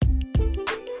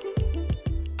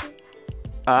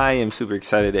I am super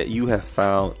excited that you have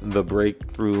found the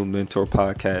Breakthrough Mentor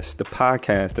Podcast, the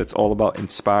podcast that's all about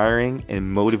inspiring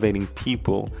and motivating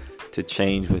people to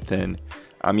change within.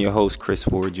 I'm your host, Chris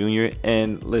Ward Jr.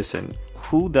 And listen,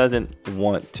 who doesn't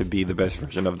want to be the best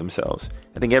version of themselves?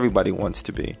 I think everybody wants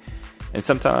to be. And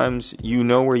sometimes you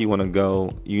know where you want to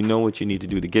go, you know what you need to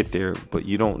do to get there, but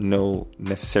you don't know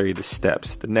necessarily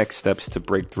the next steps to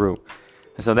break through.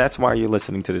 And so that's why you're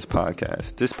listening to this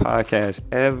podcast. This podcast,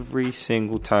 every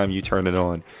single time you turn it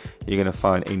on, you're going to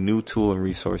find a new tool and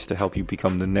resource to help you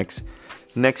become the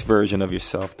next version of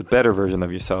yourself, the better version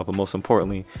of yourself. But most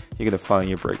importantly, you're going to find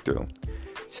your breakthrough.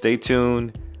 Stay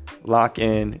tuned, lock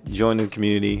in, join the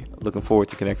community. Looking forward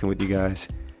to connecting with you guys.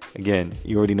 Again,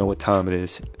 you already know what time it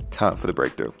is. Time for the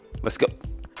breakthrough. Let's go.